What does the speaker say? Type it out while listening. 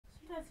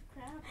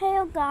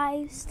Hello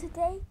guys,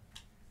 today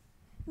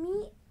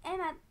me and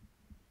my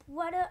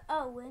brother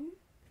Owen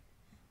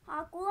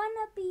are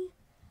gonna be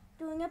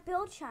doing a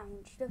build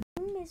challenge. The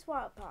theme is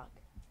water park.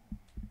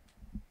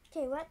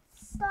 Okay, let's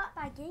start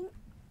by getting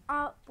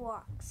our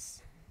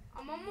blocks.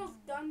 I'm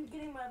almost done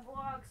getting my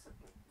blocks.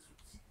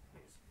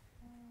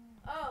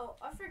 Oh,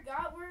 I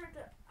forgot what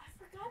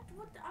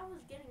I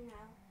was getting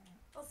now.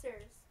 Oh,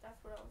 stairs.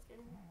 That's what I was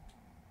getting.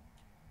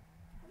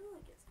 How do I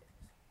get stairs?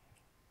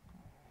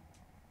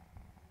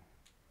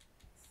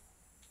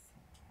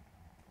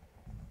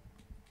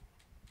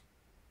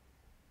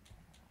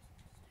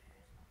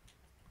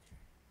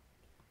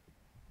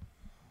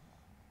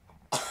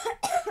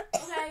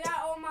 Okay, I got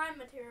all my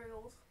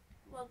materials.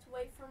 Let's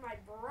wait for my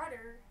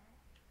brother,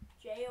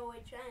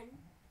 John,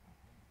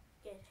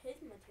 get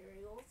his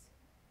materials.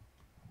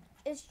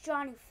 It's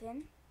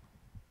Johnnyfin.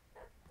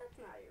 That's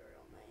not your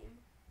real name.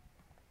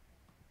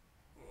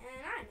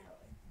 And I know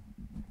it.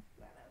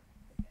 But,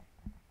 okay.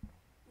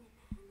 And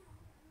I know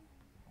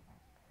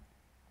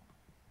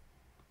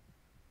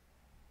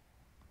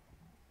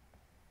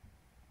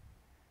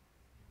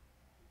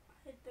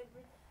Hit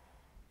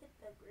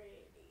the gritty,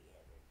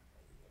 everybody.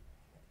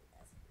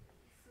 That's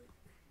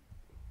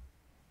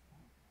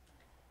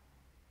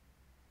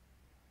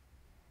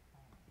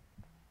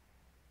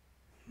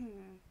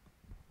me.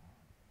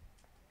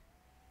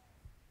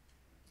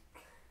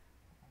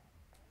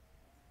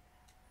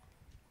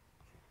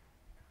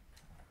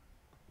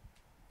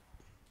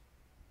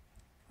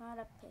 Not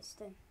a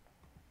piston.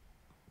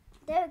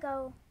 There we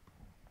go.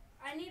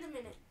 I need a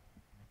minute.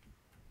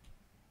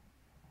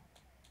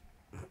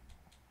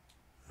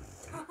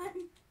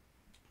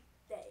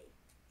 Day.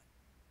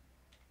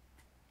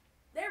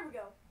 There we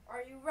go.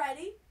 Are you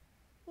ready?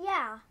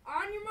 Yeah.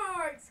 On your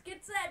marks,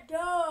 get set,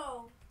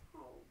 go.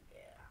 Oh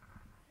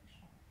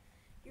gosh.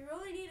 You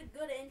really need a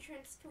good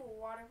entrance to a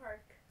water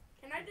park.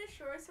 Can I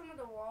destroy some of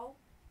the wall?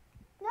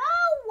 No!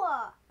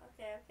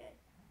 Okay.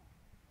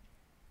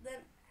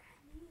 Then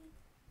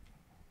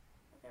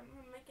I'm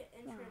gonna make an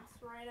entrance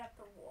right at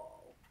the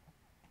wall.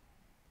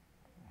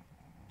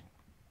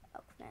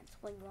 Oh,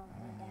 that's way wrong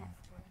with that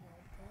for a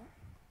little bit.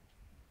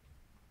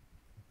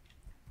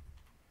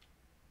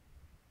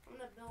 I'm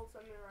gonna build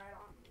something right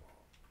on the wall.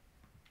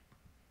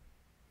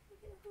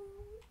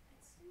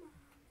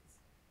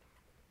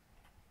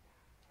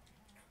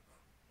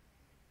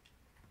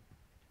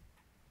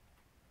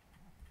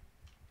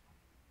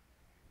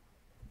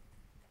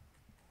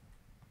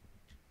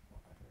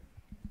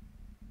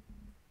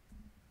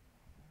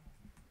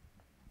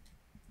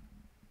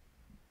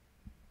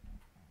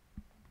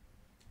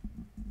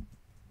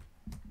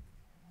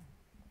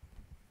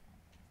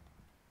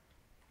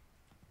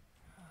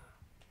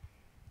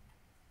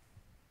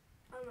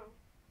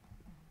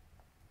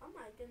 Oh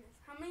my goodness.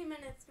 How many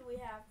minutes do we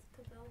have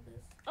to build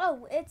this?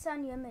 Oh, it's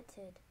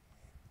unlimited.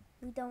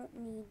 We don't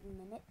need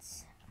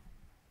minutes.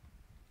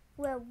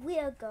 Where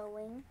we're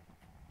going.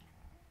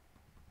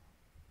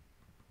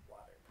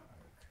 Water park.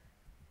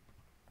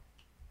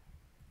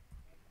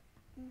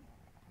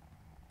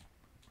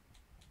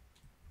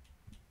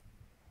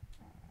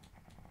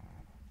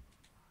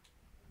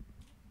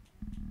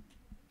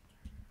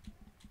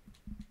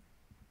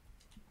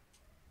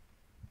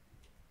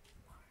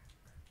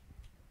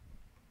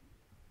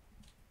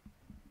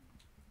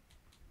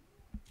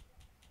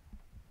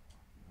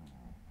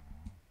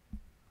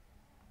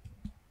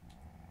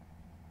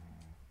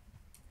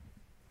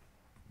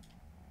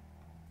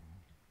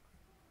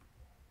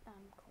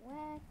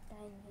 Correct. I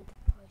need to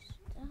push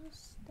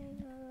this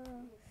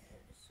there.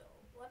 So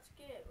let's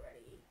get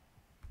ready.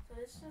 So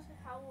this is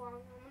how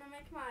long I'm gonna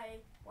make my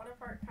water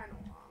park kind of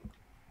long.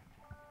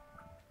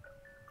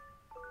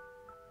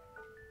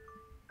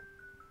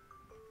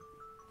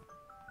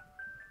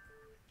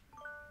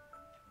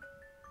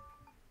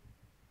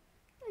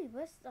 Wait,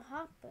 what's the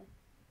hopper?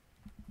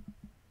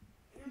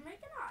 You're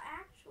making an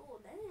actual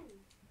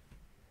dam.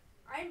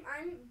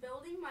 I'm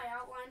building my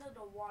outline of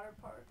the water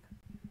park.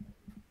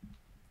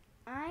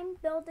 I'm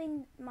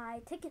building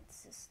my ticket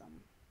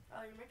system.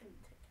 Oh, you're making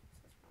a ticket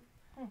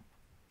system.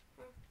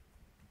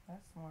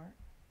 That's smart.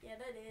 Yeah,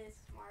 that is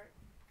smart.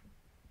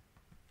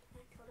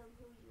 Can I tell them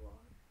who you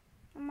are?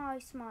 I'm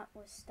always smart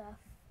with stuff.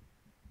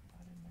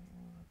 I didn't know you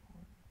were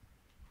recording.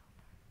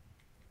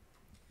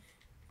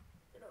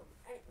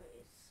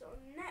 Anyways, so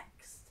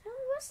next. Oh,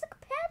 what's the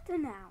comparator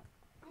now?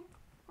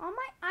 All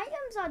my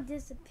items are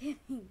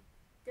disappearing.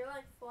 They're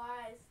like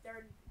flies.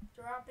 They're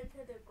dropping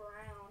to the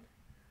ground.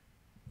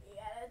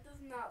 Yeah, that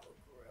does not look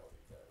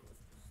really good with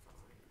this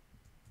sign.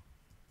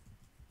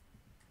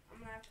 I'm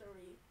gonna have to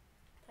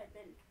type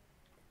in.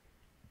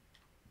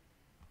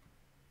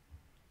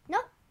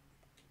 Nope.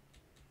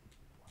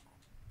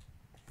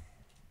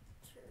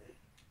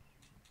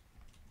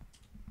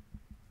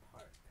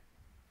 Park.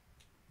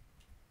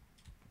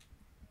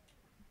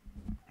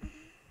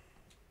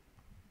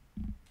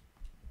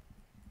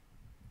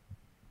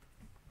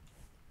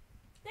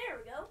 There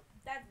we go.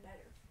 That's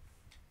better.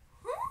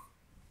 Huh?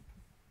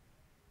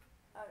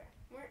 Okay,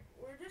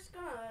 we're just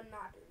gonna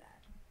not do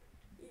that.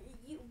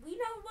 We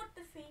know what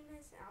the theme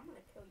is. I'm gonna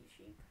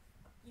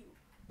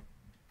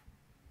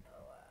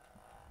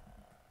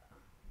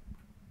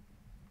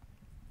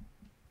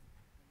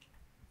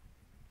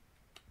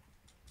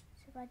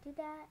I do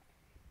that?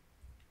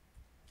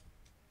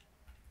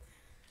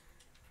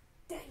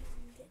 Dang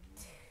it.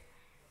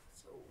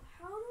 So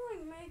how do I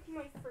make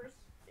my first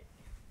stick?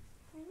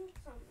 I need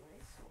some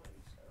nice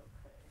ones.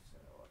 Okay, so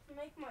let's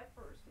make my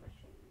first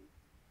machine.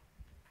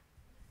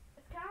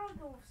 It's kind of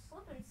like a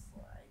slip and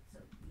slide, so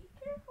be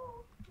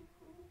careful.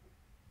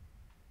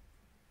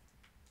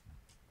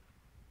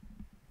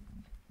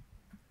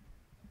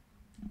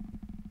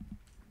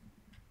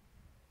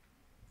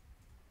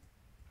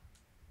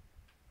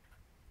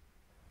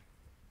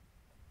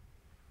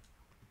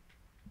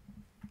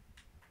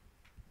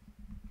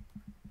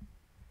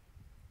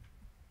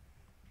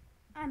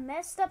 I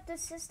messed up the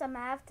system.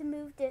 I have to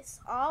move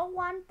this all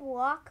one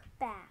block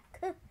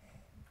back.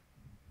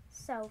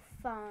 So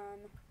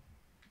fun.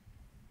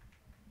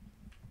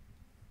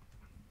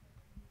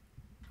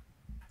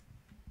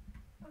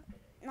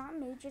 Okay. Not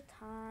major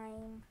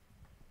time.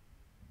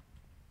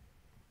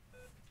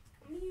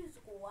 Let me use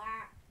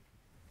glass.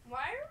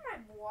 Why are my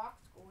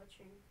blocks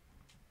glitching?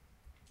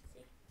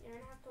 See, you're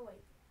gonna have to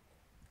wait.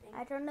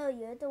 I don't know.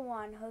 You're the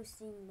one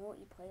hosting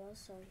multiplayer,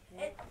 so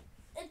yeah.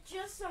 It's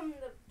just some of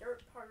the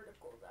dirt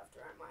particles after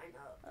I mine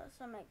up.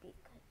 So might be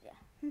good,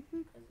 yeah.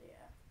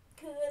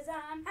 Cause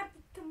I'm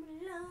happy coming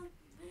along.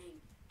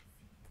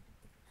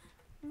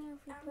 Now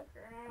if we put a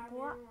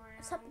block,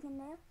 something in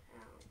there,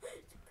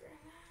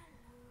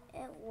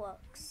 it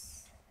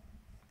works.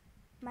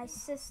 My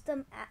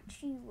system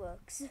actually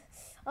works.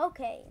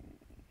 Okay.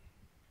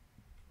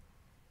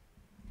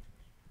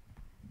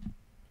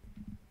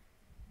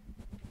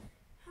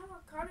 How I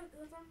got it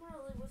because I'm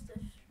really with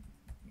this.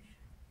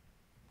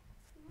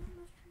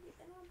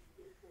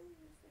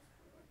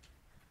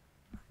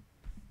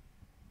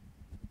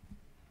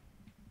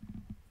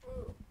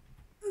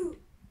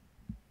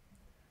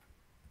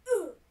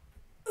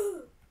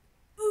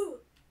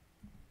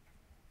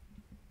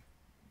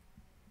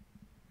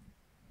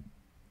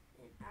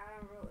 I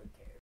don't really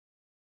care.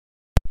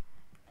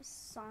 A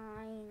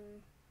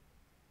sign.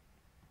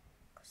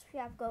 Because we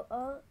have go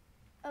oak.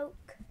 Don't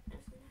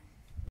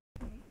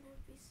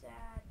be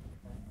sad.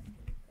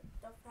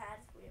 The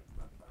fast we have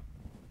broke up.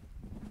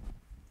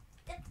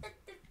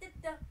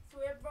 So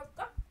we have broke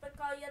up. I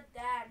call your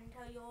dad and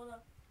tell you all the.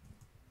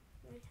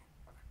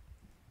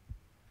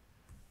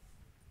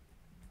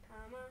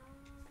 Come on.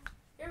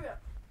 Here we go.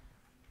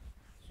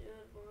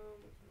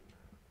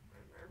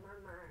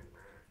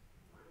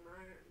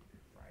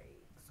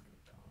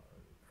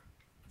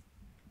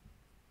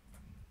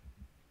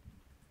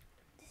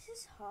 This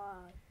is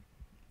hard.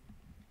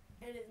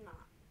 It is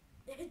not.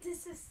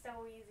 This is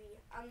so easy.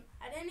 I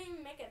didn't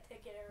even make a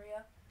ticket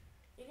area.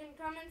 You can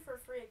come in for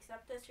free,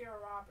 except this you're a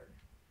robber.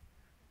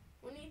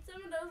 We need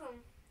some of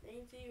those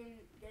things to even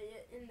get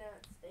it in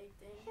that state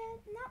thing. Yeah,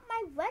 not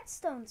my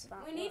redstone's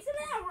not. We need some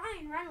of that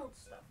Ryan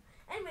Reynolds stuff.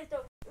 Anyways,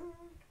 though.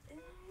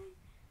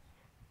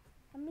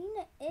 I mean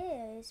it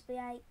is, but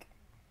like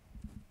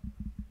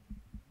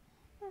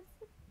I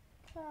think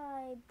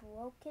I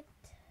broke it.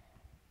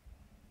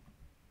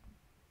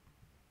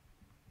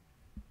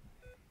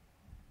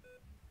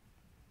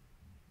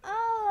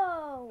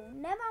 Oh,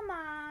 never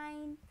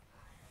mind.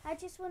 I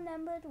just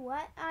remembered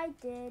what I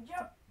did.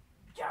 Jump!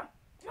 Jump!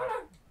 No,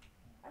 no!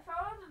 I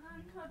fell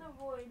into the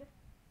void.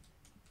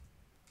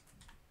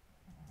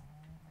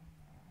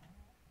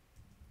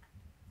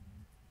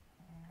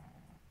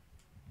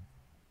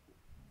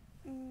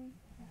 I'm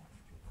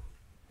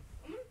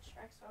gonna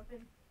check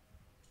something.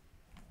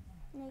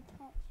 No, you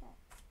can't check.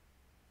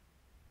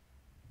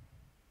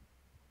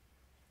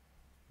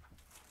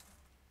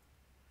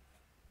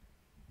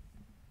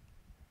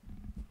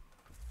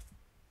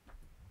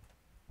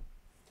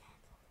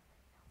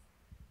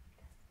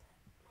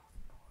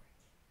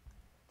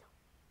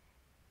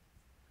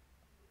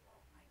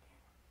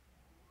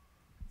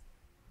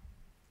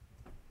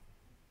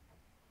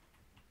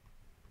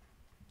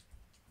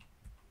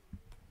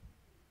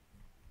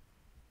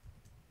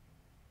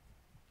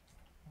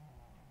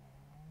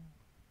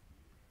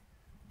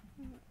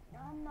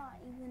 I'm not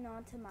even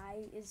onto my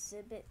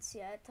exhibits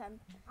yet. The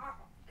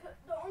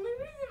only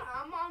reason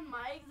I'm on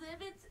my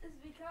exhibits is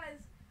because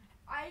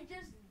I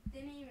just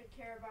didn't even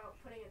care about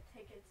putting a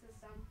ticket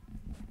system.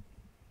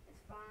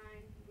 It's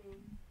fine. I mean,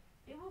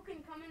 people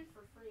can come in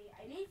for free.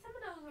 I need some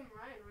of those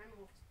Ryan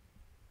Reynolds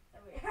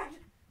that we had,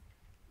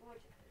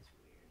 which is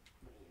weird.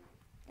 But, you know.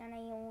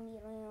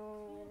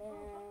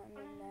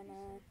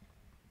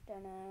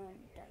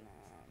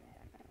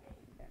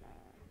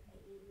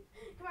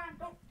 Come on,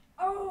 don't.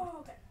 Oh,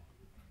 okay.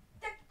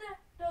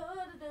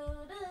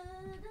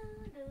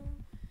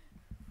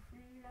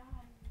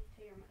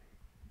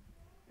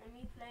 Let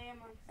me play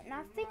amongst And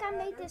I think I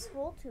made this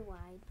hole too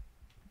wide.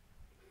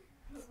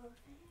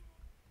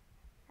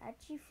 I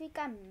actually think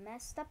I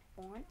messed up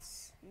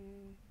once.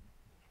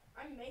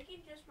 I'm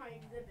making just my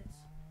exhibits.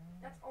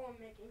 That's all I'm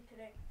making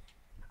today.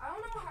 I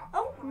don't know how.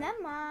 Oh,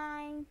 never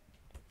mind.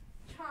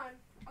 John,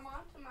 I'm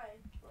on to my.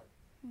 Look.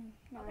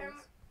 Nice. Okay,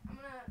 I'm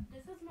gonna.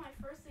 This is my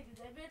first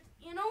exhibit.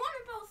 You know one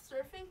of those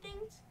surfing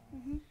things?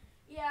 Mhm.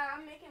 Yeah,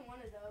 I'm making one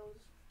of those.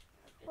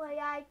 Well,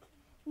 like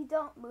You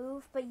don't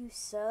move, but you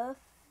surf.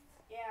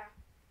 Yeah.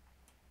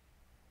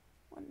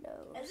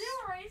 Windows. Is it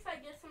alright if I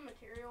get some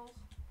materials?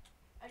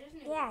 I just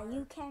need Yeah, water.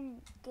 you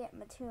can get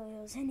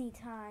materials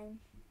anytime.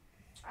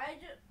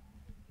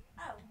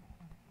 Oh,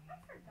 I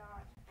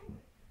forgot.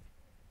 Anyway.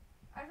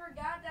 I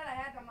forgot that I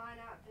had to mine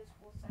out this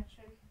whole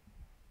section.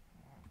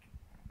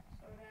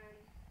 So then,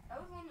 that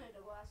was only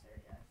the last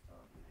area. I still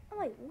haven't made. Oh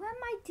wait, what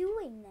am I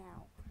doing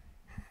now?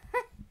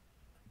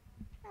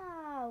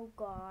 Oh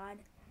God.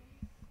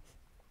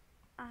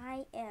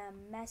 I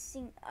am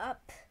messing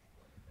up.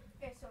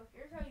 Okay, so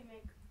here's how you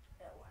make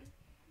that one.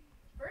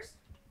 First,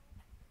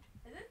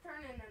 is it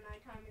turning at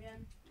nighttime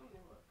again? Let me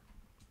look.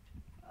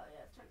 Oh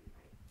yeah, it's turning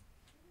night.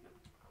 Nope.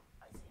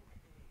 Oh, I see.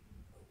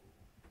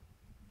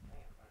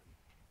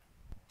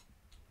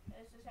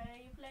 This is how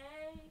you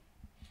play.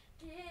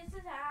 This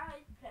is how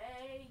you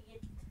play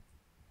it.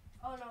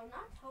 Oh no,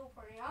 not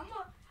teleporting. I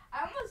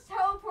almost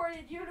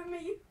teleported you to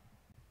me.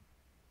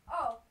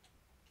 Oh.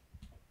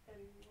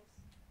 Goodness.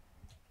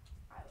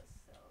 I was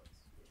so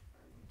sweet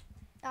for me.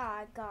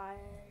 Oh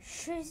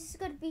gosh, this is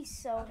gonna be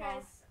so Okay,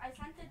 hard. I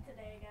sent it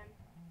today again.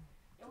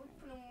 Yeah, we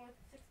put them with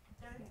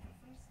 6:30.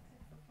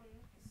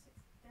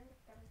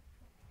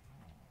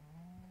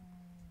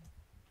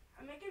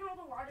 I'm making all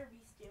the water be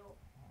still.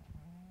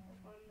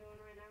 That's what I'm doing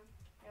right now.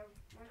 Yeah,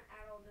 we're gonna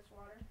add all this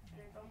water, and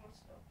it's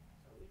almost still.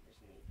 So we just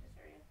need this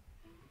area.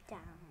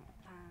 Down.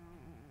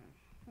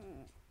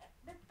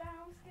 The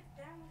bounce, get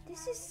down.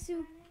 This is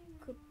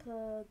super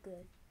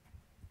good.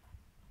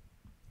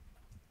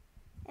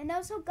 And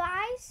also,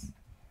 guys,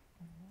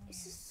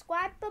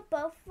 subscribe to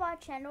both of our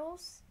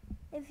channels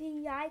if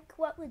you like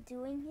what we're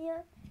doing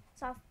here.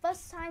 It's our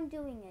first time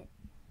doing it.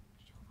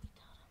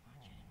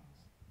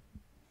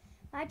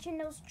 My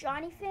channel's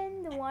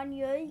Johnnyfin, the one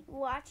you're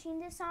watching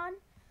this on.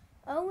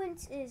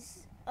 Owen's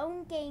is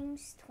Owen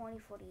Games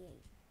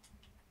 2048.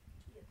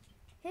 Yes.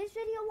 His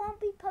video won't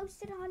be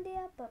posted on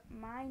there, but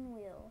mine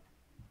will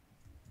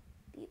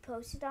be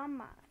posted on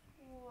mine.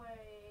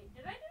 Wait,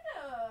 did I do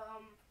the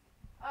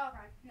oh,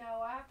 okay,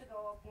 no, I have to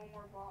go up one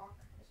more block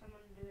if I'm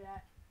gonna do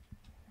that.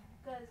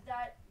 Because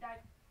that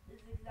is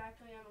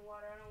exactly on the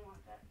water. I don't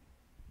want that.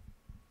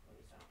 At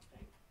least I don't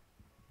think.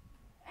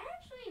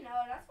 Actually,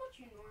 no, that's what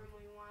you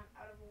normally want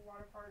out of a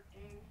water park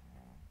game.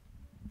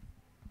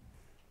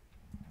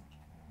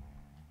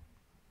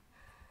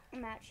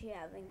 I'm actually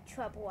having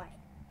trouble.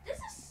 This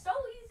is so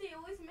easy,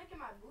 always making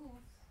my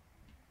moves.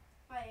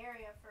 My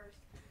area first.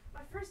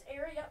 My first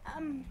area. Why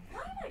am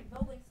I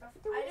building stuff?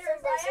 The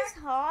reason this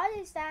is hard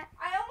is that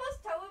I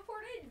almost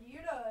teleported you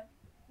to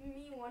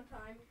me one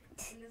time.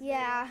 In this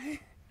yeah. video.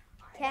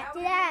 Can't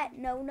do that.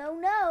 No, no,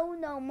 no.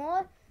 No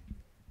more.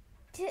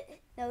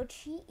 No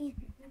cheating.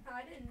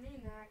 I didn't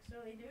mean to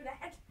actually do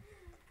that.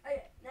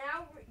 Okay,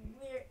 now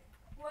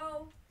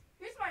well,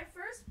 here's my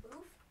first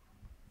booth.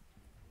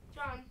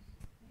 John.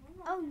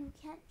 Oh, you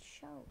can't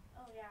show.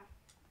 Oh, yeah.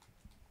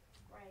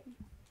 Right.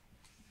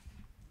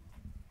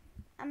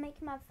 I'm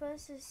making my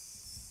first.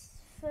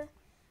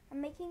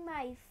 I'm making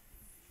my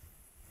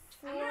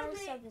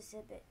first of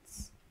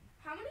exhibits.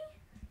 How many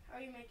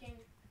are you making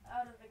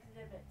out of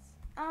exhibits?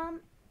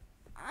 I'm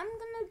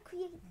gonna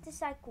create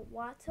this like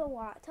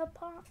water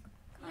park.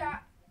 Yeah.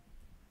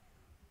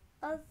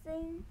 A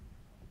thing.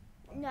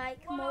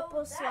 Like Whoa, multiple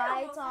that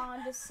slides almost-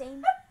 on the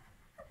same.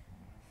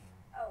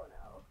 Oh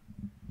no.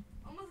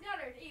 Almost got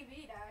our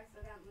TV to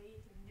accidentally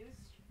do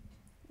shit.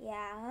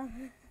 Yeah.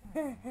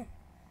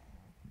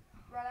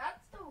 Bro,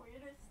 that's the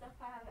weirdest stuff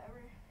I have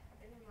ever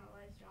been in my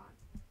life, John.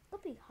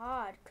 It'll be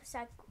hard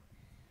because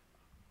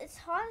it's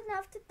hard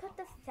enough to put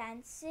the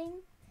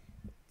fencing.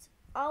 It's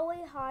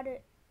always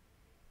harder.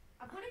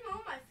 I'm putting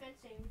all my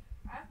fencing.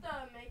 I have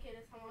to make it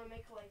if I want to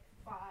make like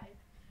 5.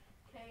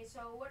 Okay,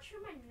 so what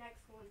should my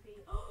next one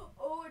be?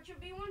 Oh, it should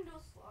be one of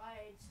those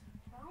slides.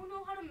 I don't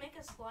know how to make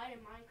a slide in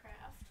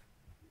Minecraft.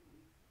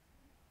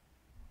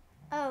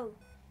 Oh,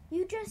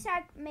 you just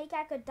make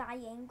like a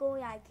triangle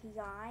like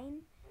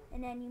line,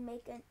 and then you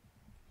make a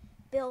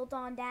build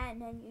on that,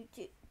 and then you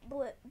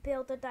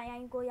build a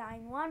triangle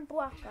line 1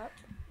 block up.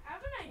 I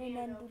have an idea And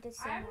then though. do the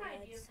I have same an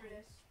on idea that for side.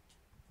 this.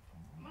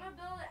 I'm gonna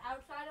build it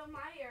outside of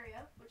my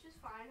area, which is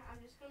fine. I'm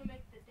just gonna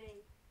make the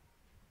thing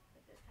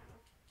like this kind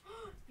of.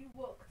 You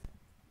look.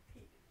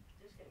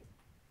 Just kidding.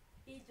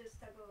 He just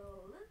took a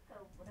little look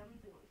of what I'm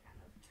doing, kind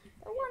of.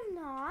 No, I'm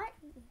not.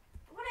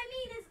 What I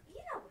mean is,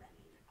 you know what I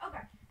mean.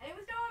 Okay.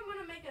 Anyways, now I'm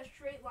gonna make a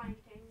straight line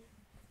thing.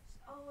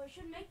 Oh, I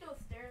should make those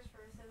stairs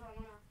first, as I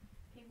wanna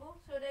people,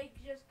 so they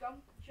just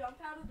jump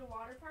out of the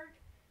water park,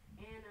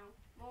 and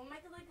we'll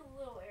make it like a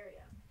little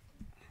area.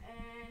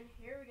 And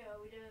here we go.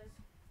 We do this.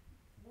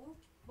 Boop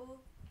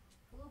boop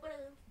boop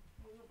ba-doo,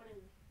 boop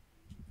ba-doo.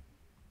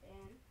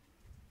 And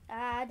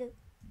I do,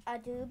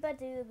 ba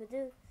do. ba-doo,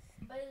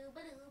 ba-doo,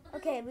 ba-doo,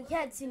 Okay, we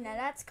can't sing that.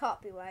 ba-doo. That's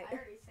copyright. I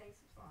already sang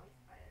some songs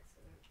by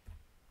accident.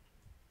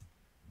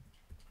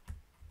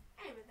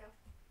 Anyway, though.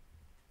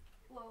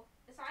 Well,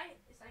 if I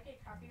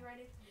get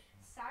copyrighted,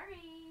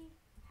 sorry.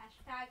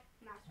 Hashtag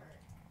not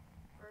sorry.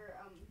 For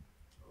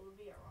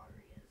Olivia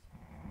Rodriguez.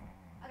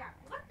 Okay,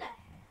 what the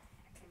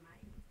heck am I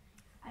even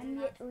I'm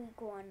literally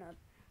gonna,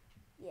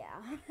 yeah.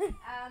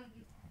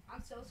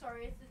 I'm so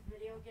sorry if this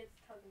video gets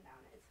taken down.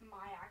 It's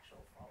my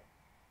actual fault.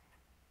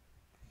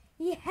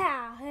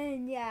 Yeah,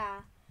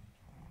 yeah.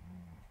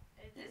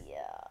 Is this,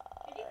 Yeah.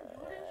 Can you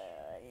do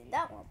this?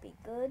 That won't be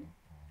good.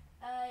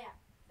 Yeah.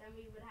 Then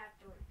we would have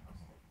to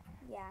repost it.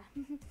 Yeah.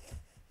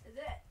 Is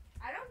it?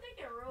 I don't think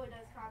it really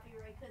does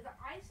copyright because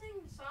I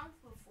sang songs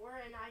before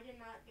and I did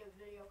not get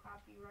video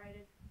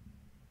copyrighted.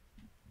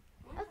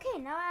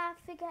 Okay, now I have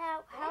to figure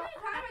out The how. only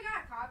time I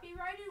got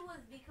copyrighted was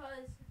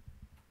because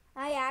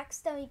I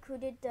accidentally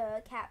included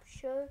the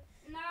capture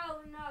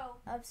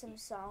no. of some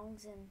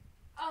songs and.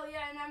 Oh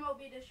yeah, and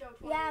MLB to show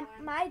 21. Yeah,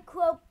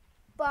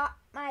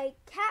 my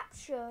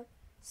capture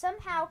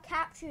somehow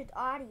captured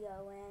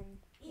audio and.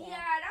 Yeah,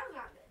 that was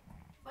not good,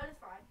 but it's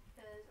fine.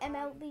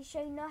 MLB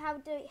show, you know how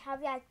they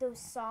have like those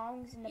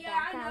songs in the Yeah,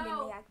 I background and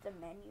know. they have the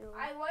menu.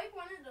 I like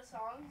one of the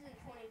songs in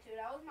 22.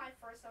 That was my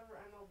first ever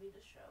MLB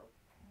to show.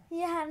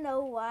 Yeah,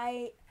 no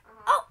white.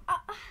 Uh-huh. Oh,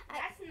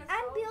 That's I'm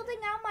nostalgia.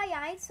 building out my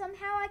eyes.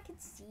 Somehow I can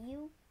see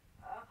you.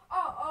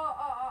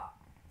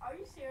 Are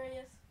you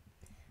serious?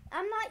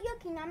 I'm not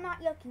yucking. I'm not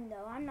yucking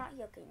though. I'm not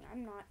yucking.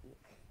 I'm not.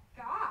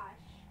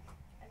 Gosh.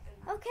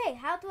 Okay,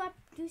 how do I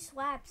do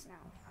slabs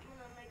now? I'm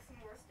gonna make some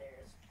more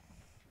stairs.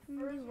 I'm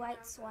gonna do First, white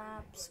I'm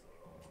slabs.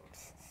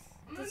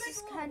 I'm gonna This make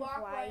is a little kind of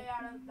walkway white.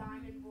 out of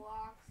diamond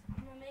blocks.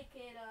 I'm gonna make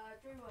it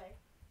 3-way.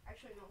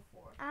 Actually, no,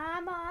 4.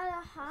 I'm on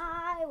a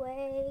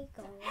highway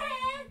going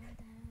down.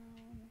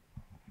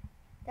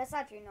 That's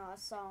actually not a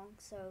song,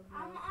 so. No.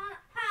 I'm on a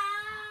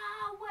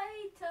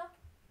highway to.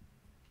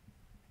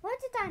 What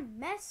did I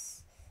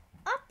mess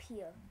up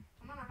here?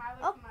 I'm on a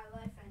highway Oh. to my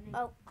life ending.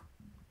 Oh.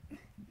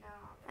 No.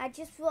 I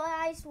just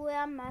realized where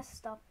I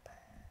messed up.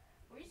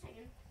 What are you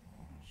singing?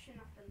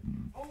 Shouldn't have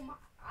done. Oh my.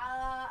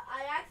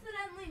 I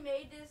accidentally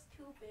made this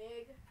too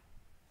big.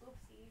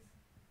 Oopsies.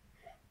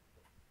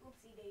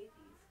 Oopsie daisies.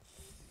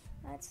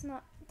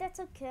 That's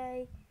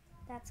okay.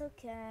 That's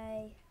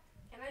okay.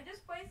 Can I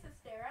just place the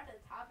stair at the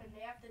top and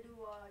they have to do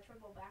a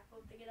triple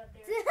backflip to get up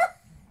there?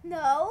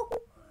 No,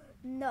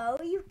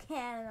 you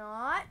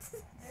cannot.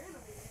 They're gonna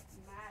be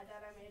mad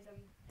that I made them.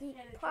 They hit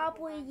a triple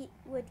probably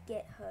would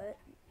get hurt.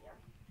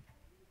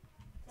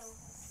 So,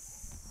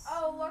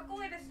 oh,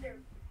 luckily the stair.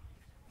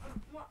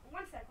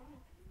 One second.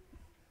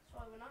 So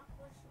I will not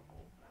place the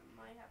bolt. I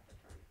might have to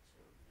turn it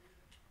soon.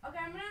 Okay,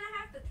 I'm gonna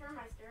have to turn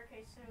my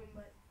staircase soon,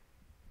 but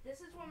this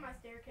is what my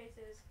staircase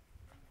is.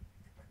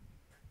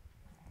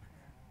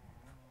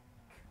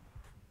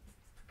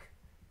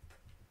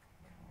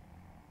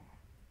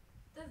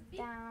 Does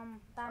beep?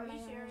 Are you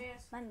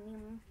serious? I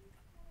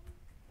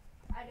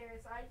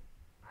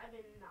I've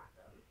been not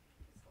dumb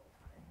this whole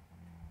time.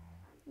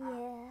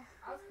 Yeah.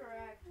 I was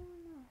correct.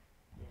 Didn't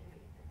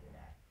need to do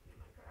that in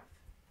Minecraft.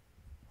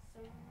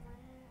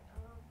 Somewhere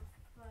over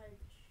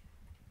fudge.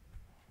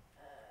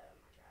 Oh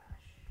my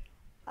gosh.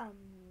 Yeah.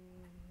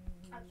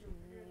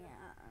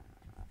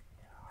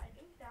 I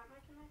think that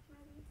might connect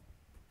maybe.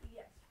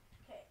 Yes.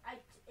 Okay.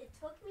 It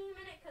took me a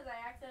minute because I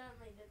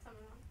accidentally did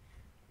something wrong.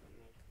 Let me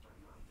make my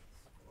mom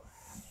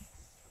splash.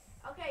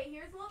 Okay,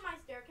 here's what my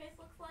staircase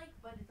looks like,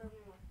 but it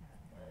doesn't look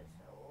good.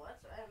 So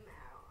let's end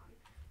now.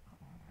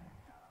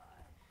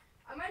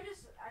 I might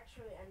just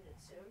actually end it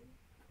soon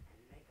and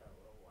make a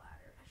little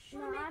ladder.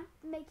 No, I'm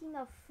making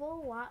a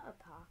full water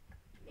park.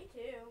 Me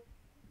too.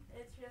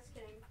 It's just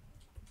kidding.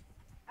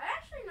 I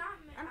actually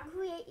not. I'm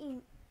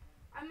creating.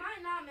 I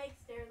might not make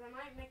stairs. I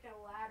might make a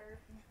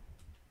ladder.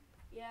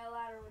 Yeah, a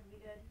ladder would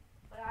be good.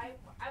 But I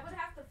would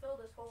have to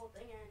fill this whole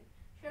thing in.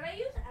 Should I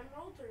use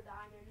emeralds or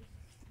diamonds?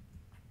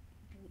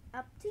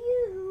 Up to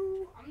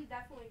you. I'm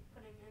definitely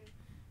putting in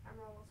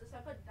emeralds. If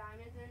I put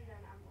diamonds in,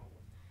 then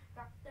emeralds.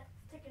 Got that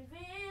ticking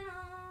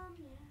venom.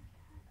 Yeah.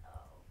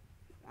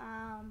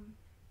 Oh.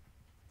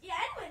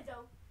 Yeah. Anyway,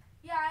 though.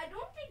 Yeah, I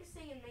don't think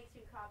singing makes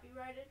you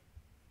copyrighted.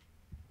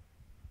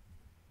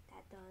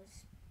 That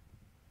does.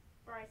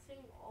 But I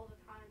sing all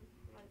the time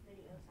in my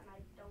videos, and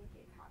I don't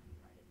get copyrighted.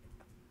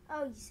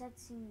 Oh, you said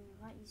singing.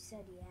 What you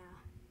said? Yeah.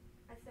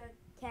 I said.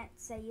 Can't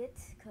say it,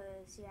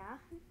 cause yeah.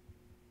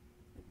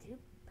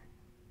 YouTube.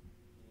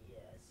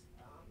 Yes.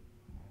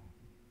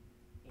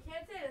 You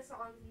can't say the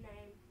song's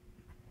name.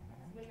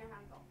 It's gonna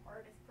have the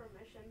artist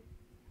permission.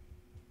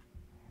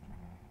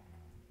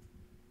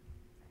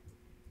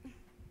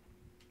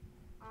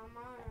 I'm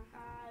on a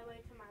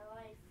highway to my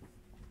life.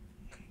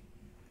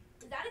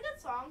 Is that a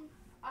good song?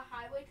 A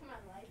highway to my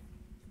life?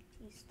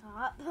 You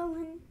stop,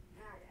 Owen.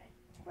 Okay.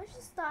 We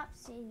should stop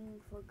singing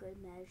for good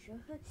measure.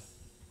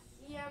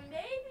 Yeah,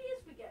 maybe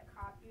if we get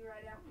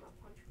copyrighted, I'm gonna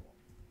punch hole.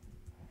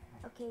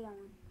 Okay,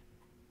 Owen.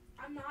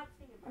 I'm not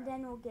singing. And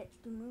then we'll get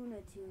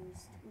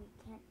demonetized. We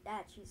can't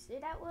actually say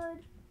that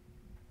word.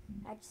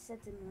 I just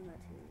said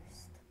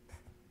demonetized.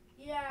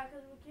 Yeah,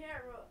 because we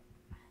can't.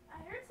 I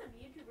heard some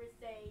YouTubers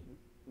say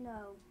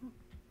No.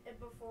 it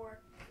before.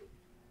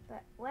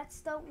 But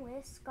let's don't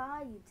risk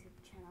our YouTube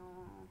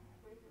channel.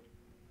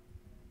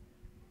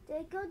 There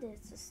you go,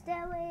 there's a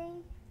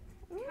stairway.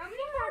 How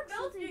many more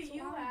builds do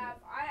you have?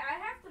 I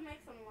have to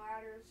make some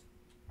ladders.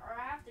 Or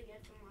I have to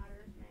get some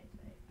ladders,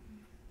 maybe.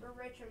 We're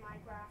rich in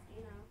Minecraft,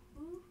 you know.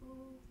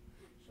 Hoo-hoo.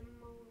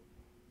 Shimon.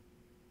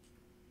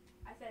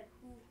 I said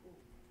hoo-hoo.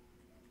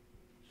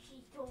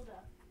 She told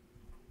her.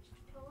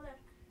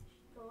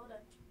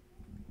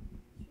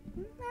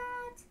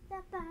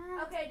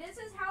 Okay, this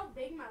is how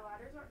big my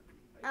ladders are.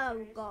 Oh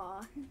serious?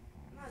 god.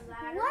 My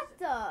ladders. What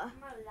the?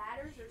 My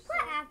ladders are so.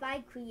 What have I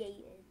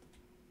created?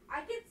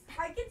 I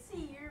can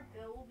see your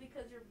build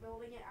because you're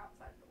building it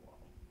outside the wall.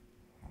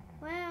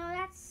 Well,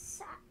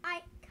 that's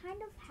I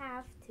kind of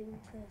have to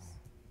because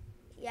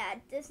yeah,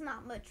 there's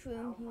not much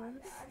room Oh my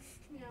here.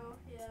 gosh. No,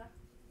 yeah.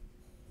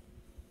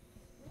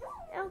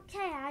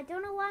 Okay, I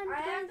don't know what I'm I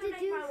have going to to make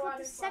do my for water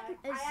the slide. second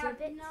I have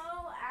exhibit.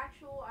 no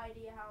actual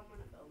idea how I'm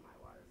gonna build my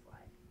water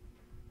slide.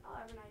 I'll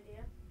have an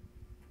idea.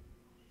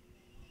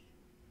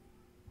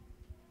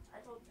 I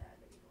told Dad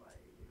to be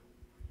quiet.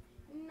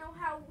 You know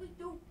how we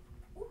do.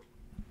 Ooh.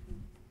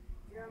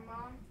 Your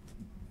mom.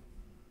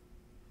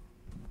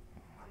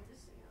 I'm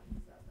just singing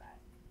like so bad.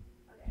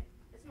 Okay,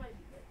 this might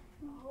be good.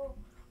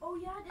 Oh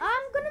yeah.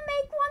 I'm gonna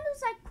make one of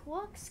those like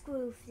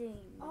corkscrew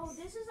things. Oh,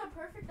 this is a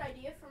perfect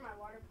idea for my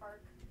water park.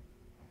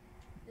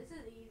 This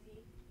is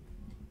easy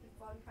and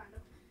fun, kind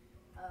of.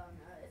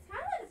 No, it's kind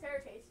of like a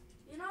staircase.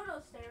 You know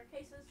those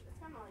staircases? It's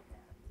kind of like that.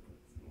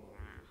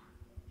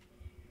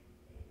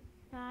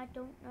 I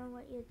don't know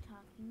what you're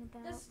talking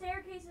about. The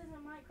staircases in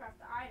Minecraft,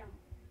 the item.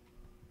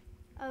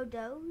 Oh,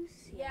 those?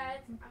 Yeah,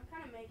 I'm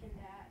kind of making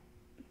that.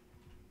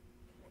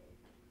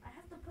 I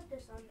have to put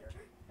this under.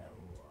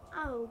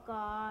 Oh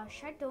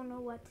gosh, I don't know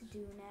what to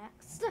do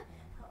next.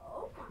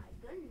 Oh my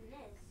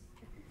goodness.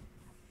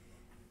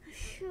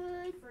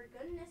 Should. For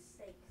goodness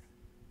sakes.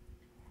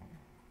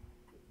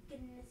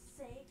 Goodness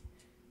sake.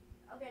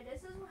 Okay,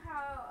 this is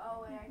how.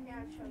 Oh wait, I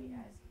can't show you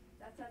guys.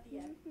 That's at the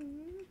end.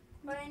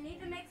 But I need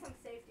to make some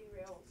safety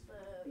rails. So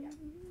yeah.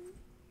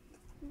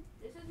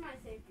 This is my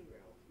safety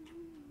rail.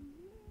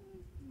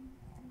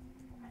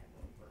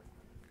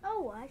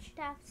 Oh, I should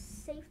have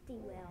safety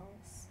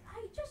rails.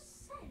 I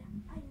just said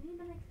I need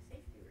to make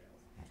safety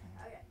rails.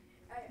 Okay.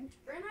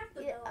 We're gonna have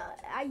to Yeah, build.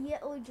 I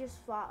literally just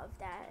thought of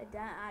that. I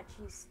didn't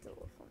actually steal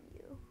it from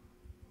you.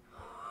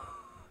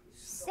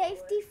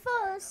 Safety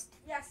first.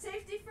 Yeah,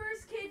 safety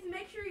first, kids.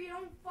 Make sure you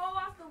don't fall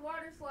off the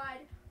water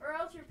slide, or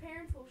else your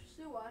parents will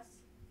sue us.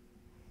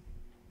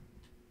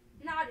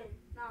 Nah,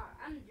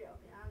 I'm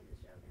joking. I'm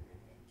just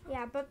joking.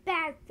 Yeah, but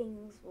bad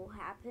things will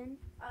happen.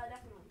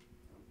 Definitely.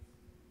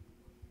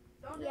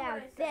 Don't do Yeah,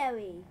 what I said.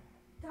 very.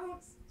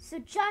 Don't. So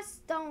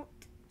just don't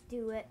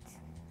do it.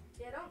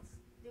 Yeah, don't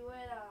do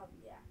it.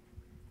 Yeah.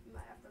 You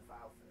might have to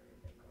file for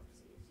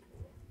bankruptcy if you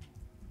do it.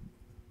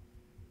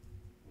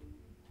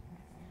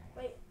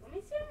 Wait, let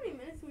me see how many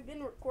minutes we've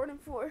been recording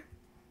for.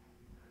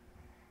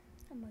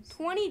 Almost.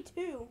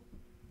 22.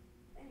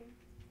 Dang.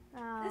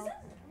 Oh, This is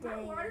my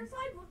dang. water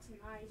slide looks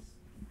nice.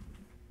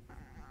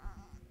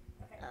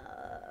 Okay.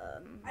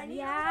 I need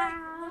a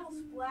little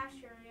splash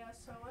area,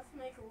 so let's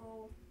make a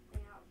little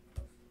thing out.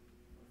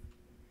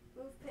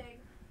 Move pig.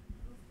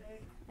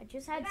 I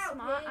just had Get out,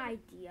 smart pig.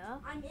 idea.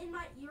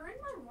 You're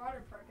in my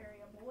water park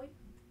area, boy.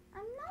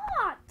 I'm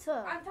not.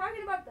 I'm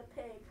talking about the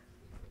pig.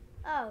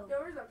 Oh. There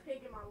was a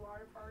pig in my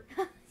water park.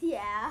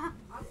 Yeah.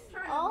 I'm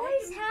trying to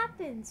Always make him.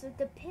 happens with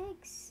the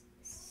pigs.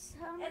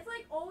 It's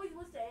like always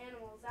with the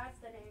animals. That's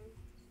the name.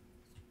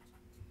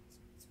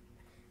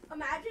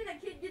 Imagine a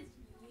kid gets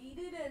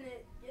yeeted and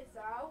it gets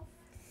out.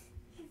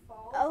 He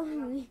falls. Oh.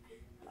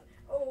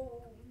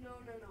 Oh, no.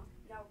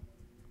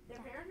 Their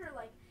parents are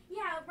like,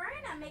 yeah, we're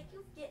gonna make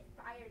you get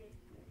fired.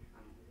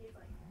 He's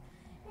like,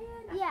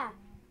 Yeah.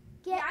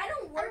 I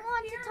don't work I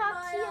want here, to talk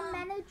but, to your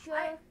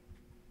manager.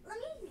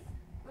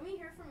 Let me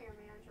hear from your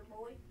manager,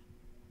 boy.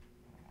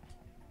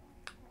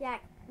 Yeah,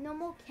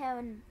 normal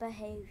Karen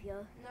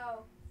behavior.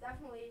 No,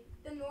 definitely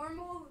the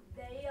normal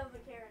day of a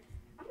Karen.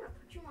 I'm gonna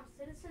put you on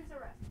citizen's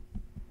arrest.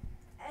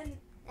 And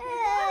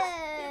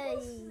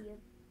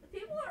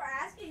people are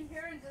asking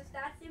Karens if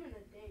that's even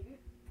a thing.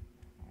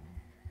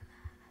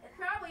 It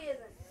probably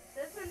isn't.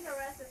 Citizen's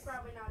arrest is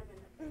probably not even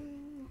a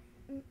thing.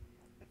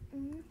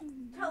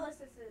 Tell us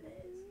if it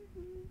is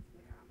in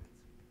the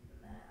comments.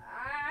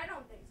 I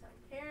don't think so.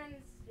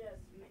 Karens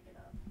just make it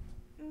up.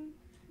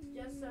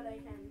 Just so they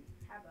can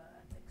have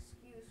an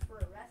excuse for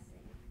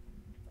arresting.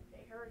 Like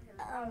they heard her.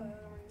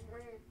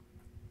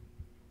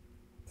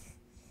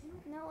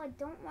 No, I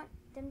don't want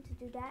them to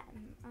do that.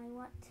 I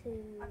want to.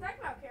 I'm talking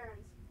about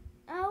Karens.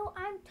 Oh,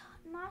 I'm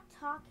not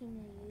talking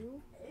to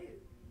you. Ew.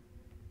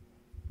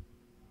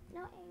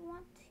 No, I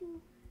want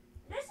to.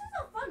 This is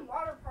a fun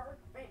water park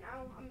right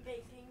now. I'm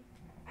baking.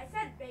 I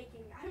said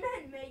baking. I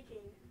meant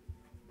making.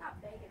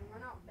 Not baking. We're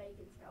not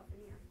baking stuff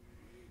in here.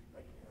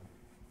 Like,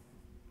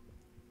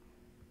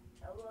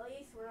 well, at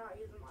least we're not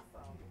using my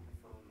phone. My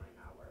phone might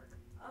not work.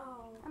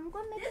 Oh. I'm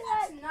gonna make This it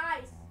looks like.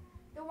 nice.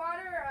 The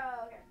water,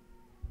 okay.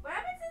 What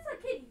happens if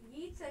a kid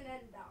yeets and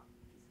then dies?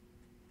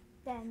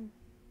 Then.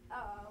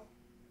 Uh-oh.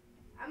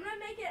 I'm gonna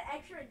make it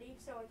extra deep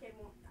so a kid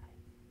won't die.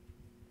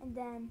 And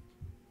then.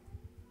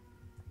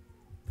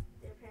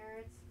 Their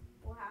parents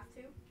will have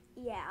to.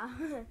 Yeah.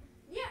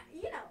 Yeah,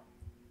 you know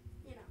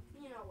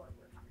what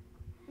we're talking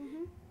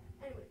about.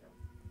 Anyway, though.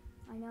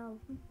 I know.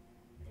 You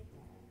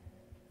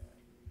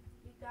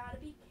gotta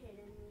be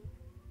kidding me.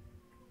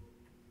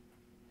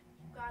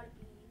 You gotta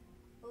be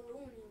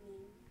ballooning me.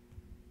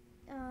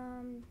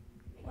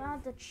 Well,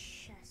 the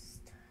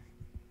chest.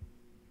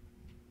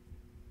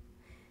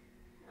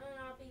 And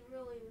I'll be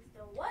really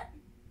still. What?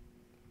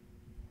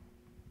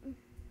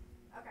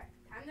 Okay,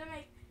 time to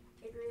make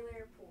a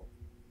 3-layer pool.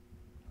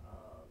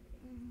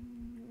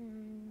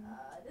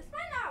 This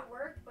might not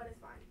work, but it's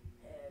fine.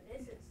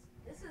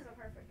 This is a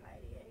perfect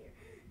idea here.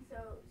 So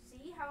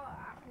see how I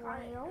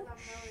got it because I'm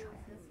really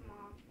with this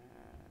mom.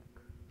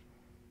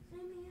 See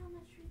me on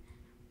the street.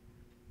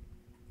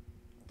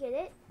 Get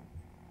it?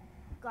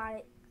 Got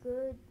it.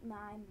 Good,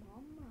 my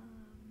mama.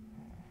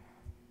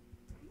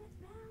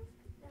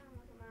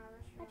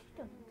 I just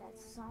don't know that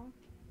song.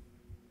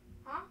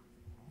 Huh?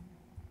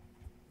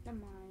 Never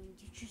mind,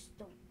 you just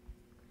don't.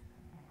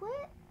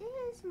 Where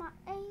is my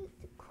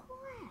 8th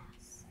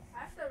class?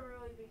 I have to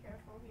really be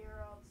careful here,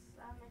 or else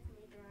I'll make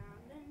me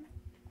drown.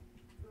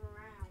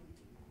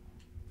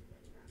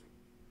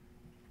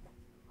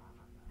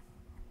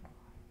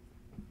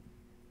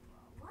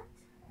 What?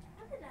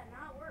 How did that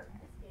not work?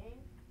 This game.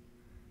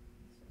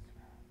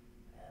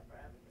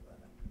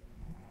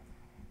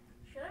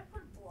 Should I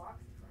put blocks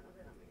in front of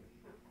it? I mean,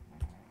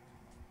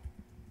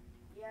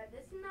 yeah,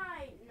 this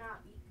might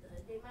not be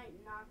good. They might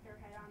knock their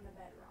head on the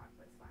bedrock,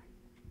 but it's fine.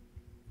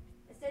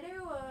 Instead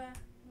of,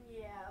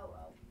 yeah, oh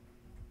well.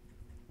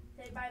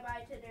 Say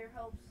bye-bye to their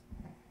hopes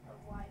of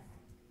life.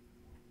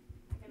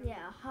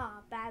 Yeah,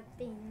 bad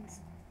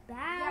things.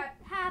 Bad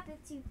happen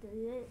to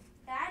good.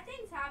 Bad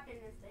things happen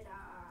as they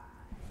die.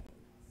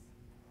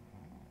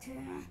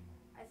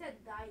 I said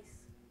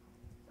dice.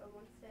 So I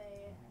won't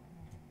say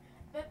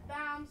bit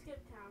bound,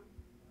 skip town.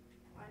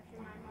 Why if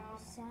you're my mom?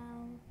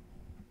 Sound.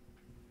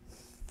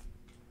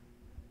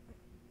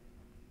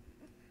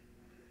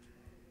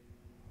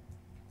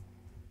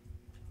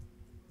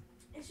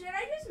 Should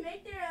I just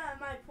make their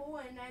my pool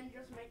and then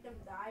just make them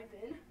dive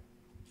in?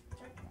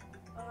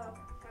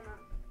 Come on.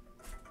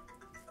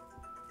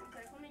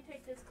 Okay, let me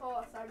take this call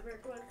outside real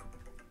quick.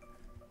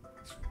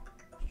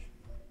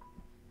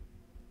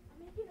 I'm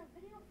making a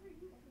video for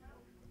you now.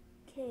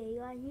 Okay,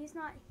 he's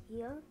not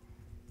here.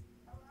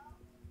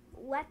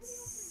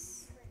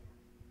 Let's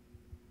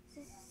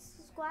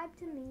subscribe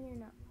to me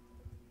and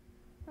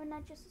or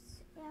not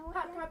just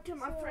Subscribe to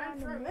my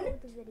friend for a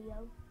minute. The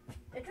video.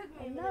 It took me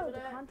a I minute know for the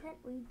that. content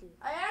we do.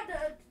 I had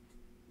to.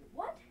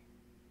 What?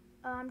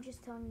 I'm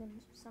just telling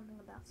them something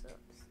about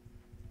subs.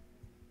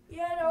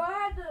 Yeah, no, I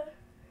had to.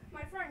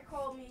 My friend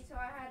called me, so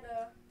I had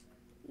to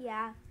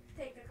Yeah,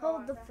 take the call.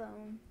 hold the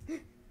phone.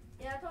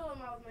 Yeah, I told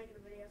him I was making a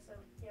video, so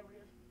yeah, we're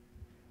good.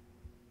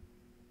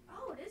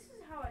 Oh, this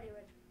is how I do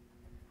it.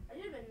 I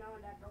should have been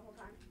knowing that the whole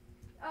time.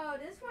 Oh,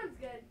 this one's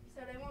good,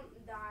 so they won't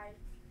die.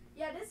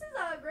 Yeah, this is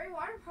a great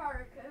water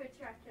park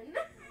attraction.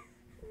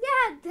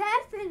 Yeah,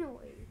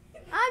 definitely.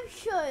 I'm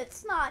sure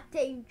it's not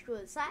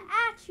dangerous. I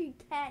actually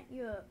can't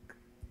look.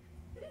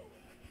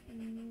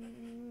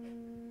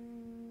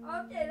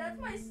 Okay, that's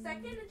my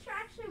second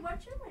attraction.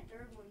 What should my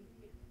third one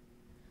be?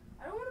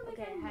 I don't want to make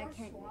Okay, any I more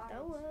can't use slides.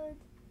 that word.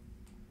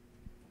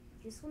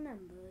 Just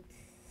remembered.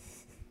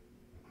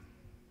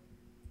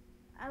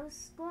 I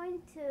was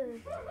going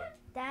to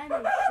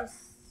damage this.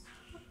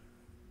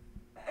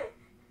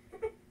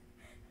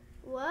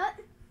 What?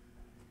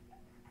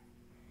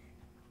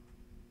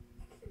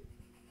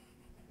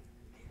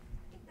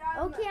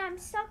 Okay, I'm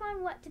stuck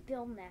on what to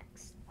build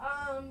next.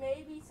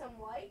 Maybe some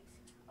light.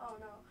 Oh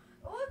no.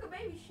 Oh look, a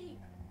baby sheep.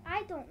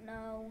 I don't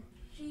know.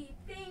 Sheep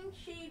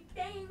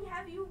thing,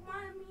 have you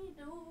mommy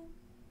do?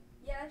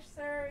 Yes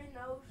sir,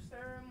 no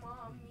sir,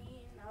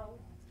 mommy, no.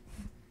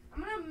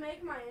 I'm gonna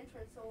make my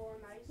entrance a little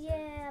nicer.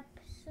 Yep.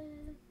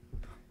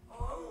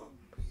 Oh.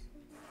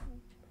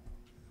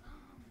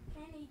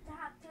 Can he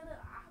talk to the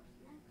ops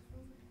next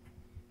room?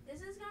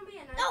 This is gonna be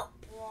a nice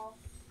wall.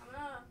 I'm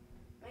gonna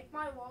make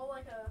my wall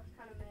like a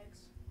kind of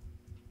mix.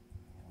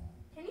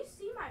 Can you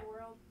see my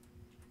world?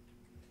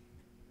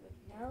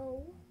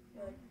 No.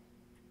 Good.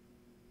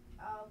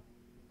 Oh,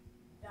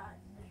 God.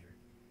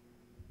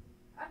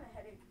 I have a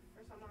headache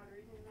for some odd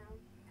reason now.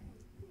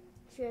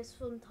 Just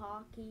from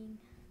talking.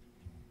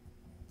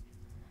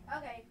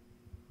 Okay.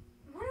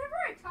 Whenever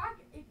I talk,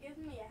 it gives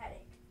me a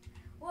headache.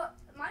 Well,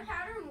 my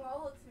pattern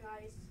wall looks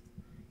nice.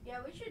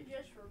 Yeah, we should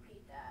just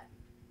repeat that.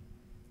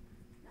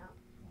 No.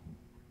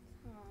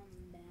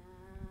 Come back.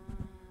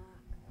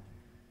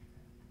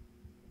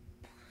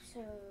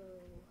 So.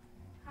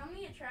 How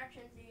many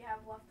attractions do you have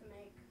left to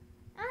make?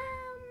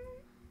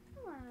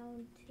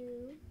 Around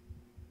 2.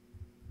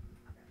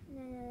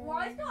 No. Well,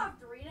 I still have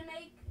 3 to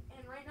make,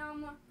 and right now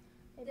I'm.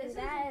 This is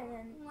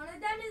one of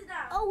them is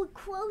that. Oh, it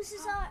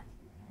closes up.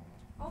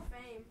 Oh,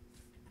 fame.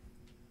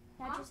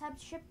 I Huh? just have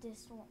to ship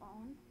this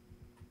on.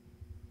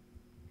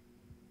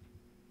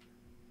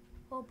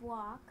 Whole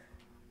block.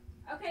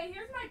 Okay,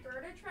 here's my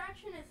third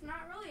attraction. It's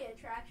not really an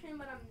attraction,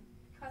 but I'm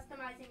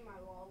customizing my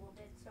wall a little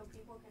bit so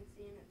people can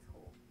see and it's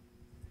cool.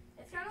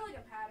 It's kind of like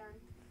a pattern.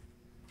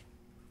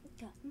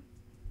 Okay.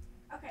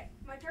 Okay,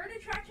 my third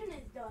attraction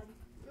is done.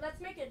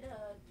 Let's make it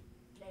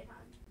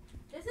daytime.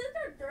 This is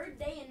our third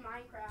day in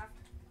Minecraft.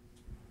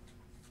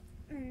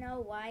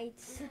 No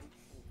whites.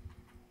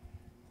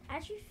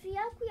 Actually, feel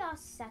like we are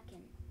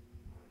second.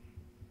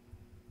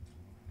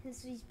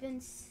 Because we've been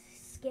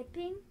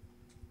skipping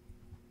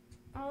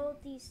all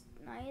of these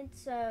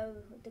nights so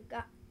the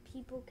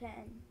people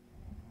can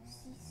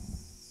see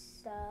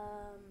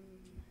some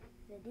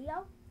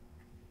video.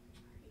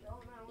 You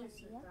don't know when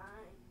Easier. to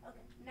die.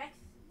 Okay, next.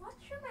 What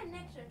should my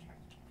next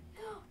attraction?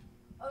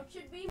 Oh, it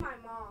should be my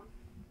mom.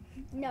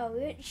 No,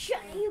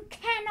 you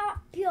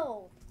cannot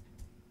build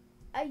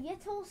a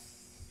little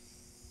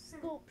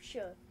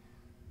sculpture.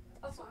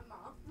 Of my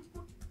mom.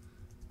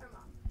 Her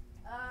mom.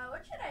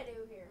 What should I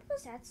do here?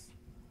 Because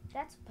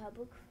that's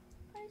public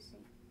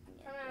pricing.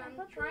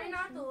 I'm trying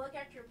not to look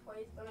at your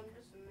place, but I'm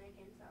just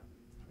making some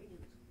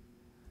videos.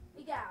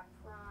 We got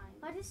Prime.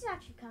 Oh, this is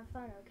actually kind of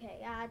fun. Okay,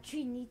 I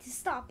actually need to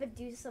stop and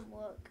do some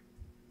work.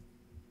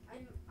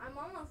 I'm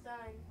almost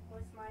done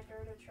with my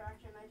third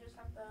attraction. I just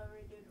have to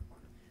redo the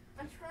corner.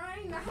 I'm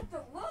trying not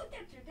to look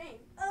at your thing.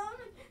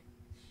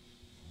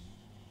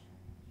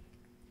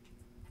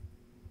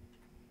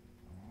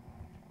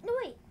 No,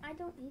 wait, I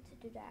don't need to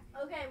do that.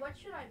 Okay, what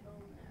should I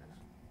build now?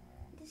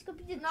 This could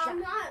be the No,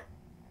 I'm not.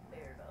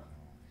 Weirdo.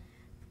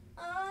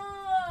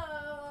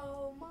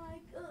 Oh my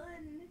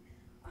goodness.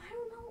 I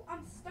don't know.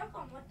 I'm stuck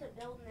on what to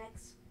build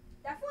next.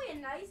 Definitely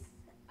a nice.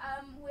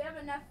 We have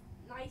enough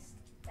nice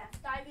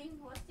depth diving.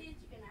 Let's see if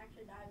you can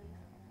actually dive in.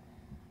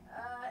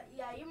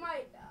 Yeah, you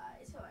might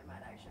die, so I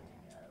might actually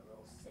make a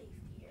little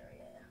safety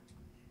area.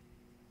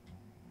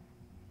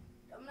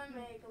 I'm gonna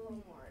make a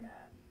little more of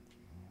that.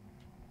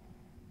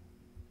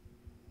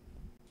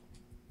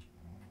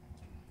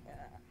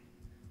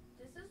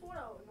 This is what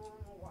a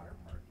normal water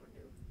park would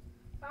do.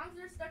 Sounds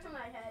are stuck in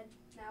my head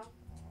now.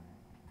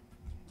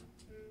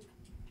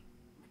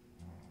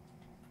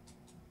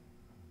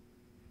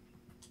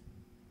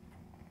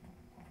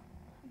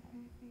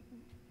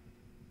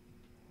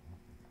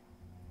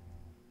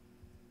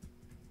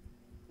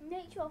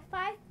 Make sure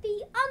 5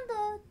 feet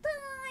under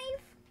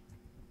dive.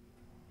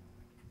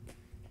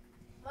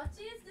 Let's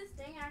see if this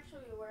thing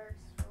actually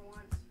works for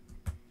once.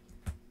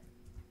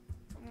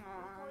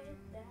 Call your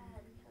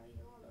dad and tell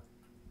you all the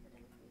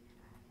things we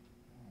have.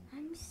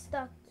 I'm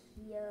stuck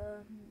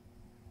here.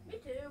 Me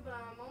too, but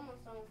I'm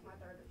almost done with my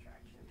third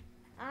attraction.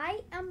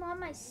 I am on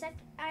my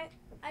second.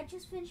 I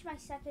just finished my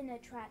second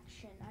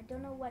attraction. I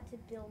don't know what to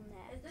build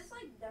next. Is this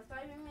like death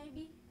diving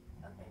maybe?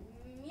 Okay,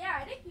 yeah,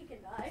 I think you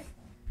can dive.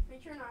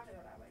 Make sure not to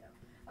go that way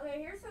though.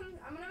 Okay, here's some.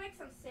 I'm gonna make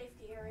some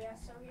safety areas.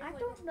 So here's I like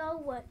don't know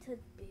what to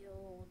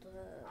build.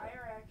 I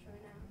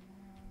actually know.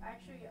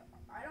 Actually,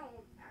 I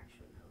don't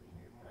actually know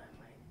either, but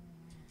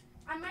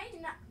I might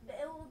not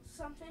build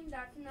something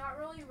that's not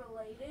really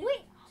related.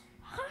 Wait,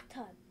 hot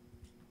tub.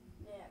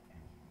 Yeah.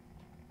 Okay.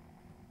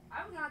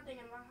 I was not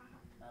thinking about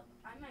hot tub.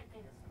 I might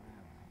think of something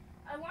else.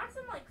 I want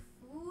some like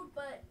food,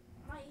 but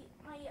my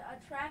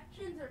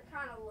attractions are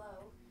kind of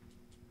low.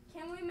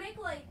 Can we make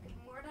like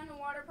more than a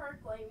water park?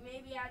 Like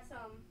maybe add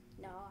some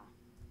No.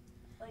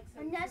 like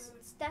some Unless food.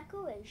 it's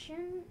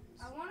decorations.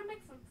 I want to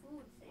make some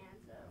food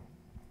stands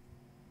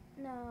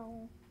though.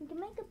 No. We can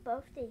make a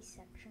birthday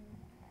section.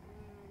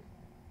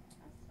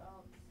 That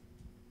sucks.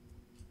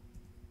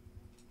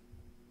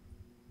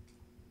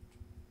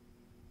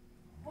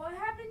 What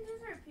happens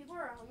if people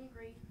are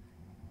hungry?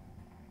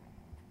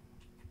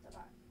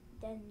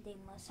 Then they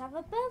must have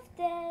a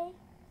birthday.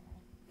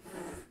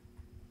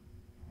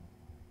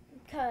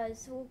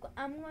 Because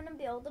I'm going to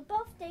build a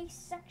birthday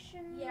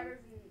section. Yeah,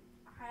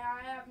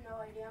 I have no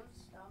idea. I'm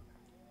stuck.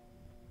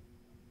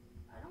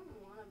 I don't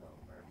want to build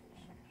a birthday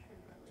section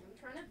really. I'm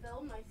trying to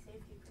build my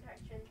safety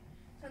protection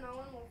so no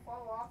one will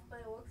fall off, but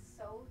it looks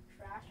so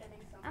trash. I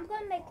think someone I'm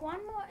going to might make fall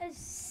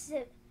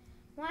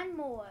one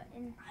more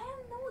and I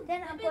have no idea.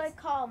 then I'm going to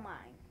call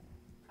mine.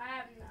 I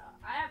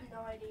have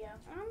no idea.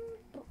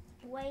 I'm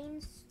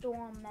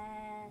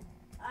brainstorming.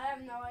 I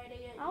have no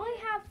idea. I only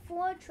have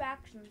 4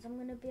 attractions I'm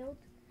going to build.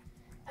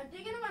 I'm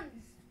thinking of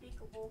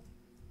unspeakable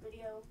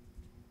video.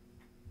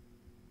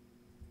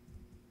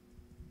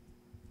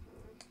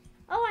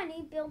 Oh, I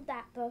need to build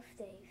that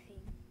birthday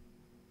thing.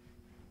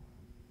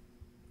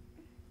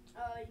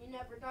 You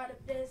never thought of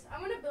this.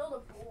 I'm gonna build a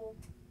pool.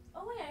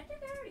 Oh wait, I think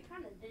I already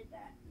kind of did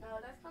that. No,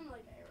 that's kind of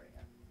like an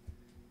area.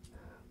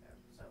 Okay,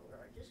 so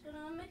we're just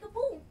gonna make a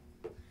pool,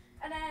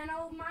 and then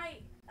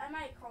I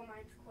might call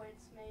mine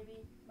quits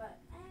maybe, but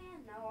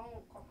no, I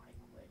won't call mine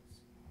quits.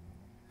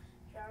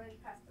 Drowning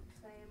past the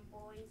same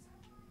boys.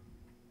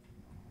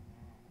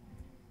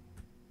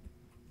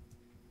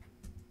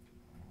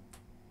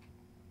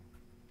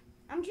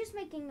 I'm just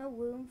making a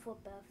room for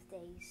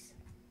birthdays.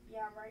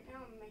 Yeah, right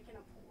now I'm making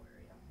a pool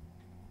area.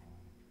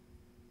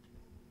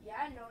 Yeah,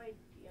 I had no idea.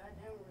 I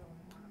didn't really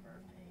want a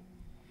birthday.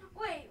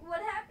 Wait,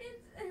 what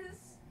happens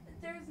is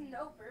there's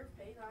no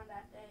birthdays on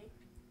that day.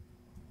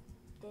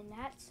 Then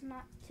that's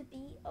not to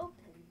be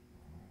open.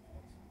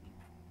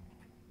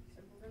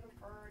 So we're gonna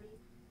party.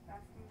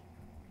 That's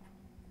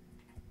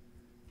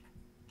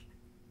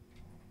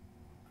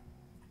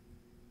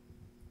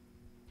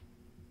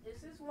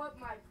what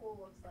my pool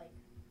looks like.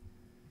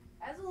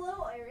 As a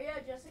little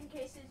area, just in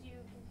case you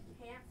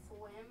can't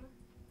swim.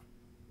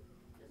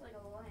 Just like a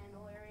little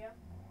handle area.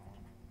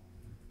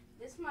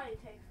 This might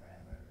take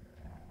forever.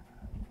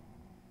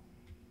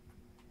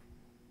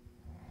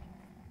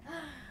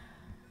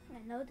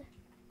 I know that.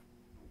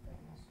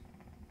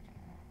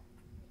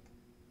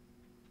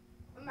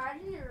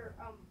 Imagine your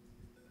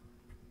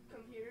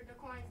computer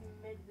declines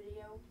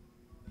mid-video.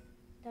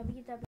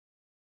 WW.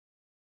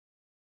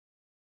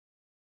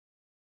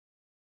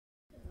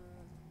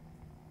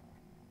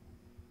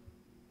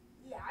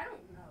 Yeah, I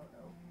don't know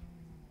though.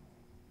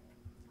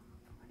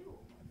 I do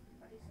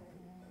everybody said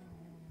video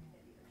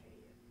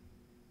change.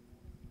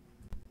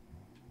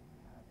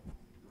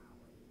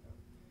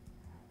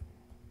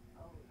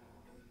 Oh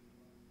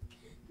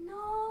no.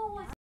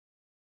 No.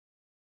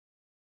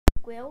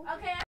 Will.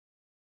 Okay.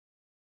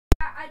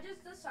 I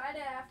just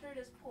decided after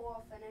this pool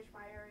I'll finish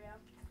my area.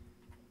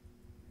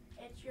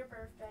 It's your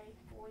birthday,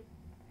 boy.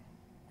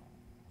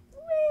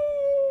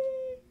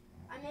 Whee!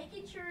 I'm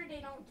making sure they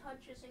don't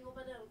touch a single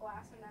bit of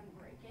glass and then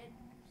break it.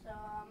 So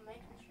I'm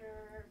making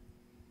sure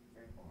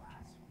their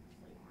glass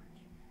mostly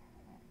orange.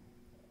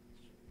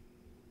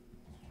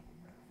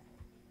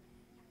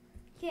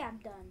 Yeah, I'm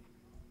done.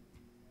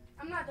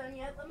 I'm not done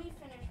yet. Let me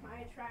finish my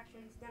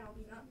attractions, then I'll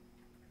be done.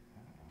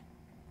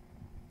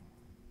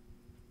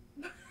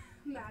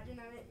 Imagine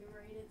I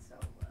rated so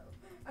low.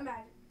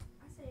 Imagine.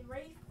 I say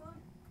rate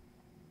foot.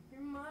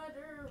 Your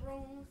mother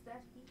rolls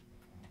that beat.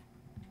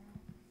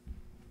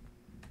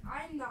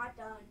 I'm not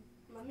done.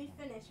 Let me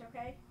finish,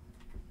 okay?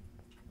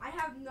 I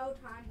have no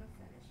time to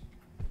finish.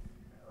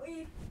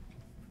 Really?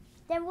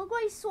 Then we're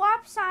going to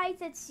swap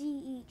sides and see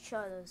each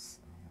other's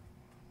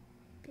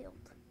build.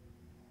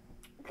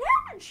 Get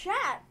out of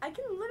chat. I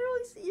can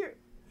literally see your...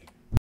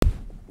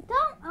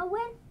 Don't,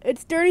 Owen.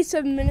 It's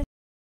 37 minutes.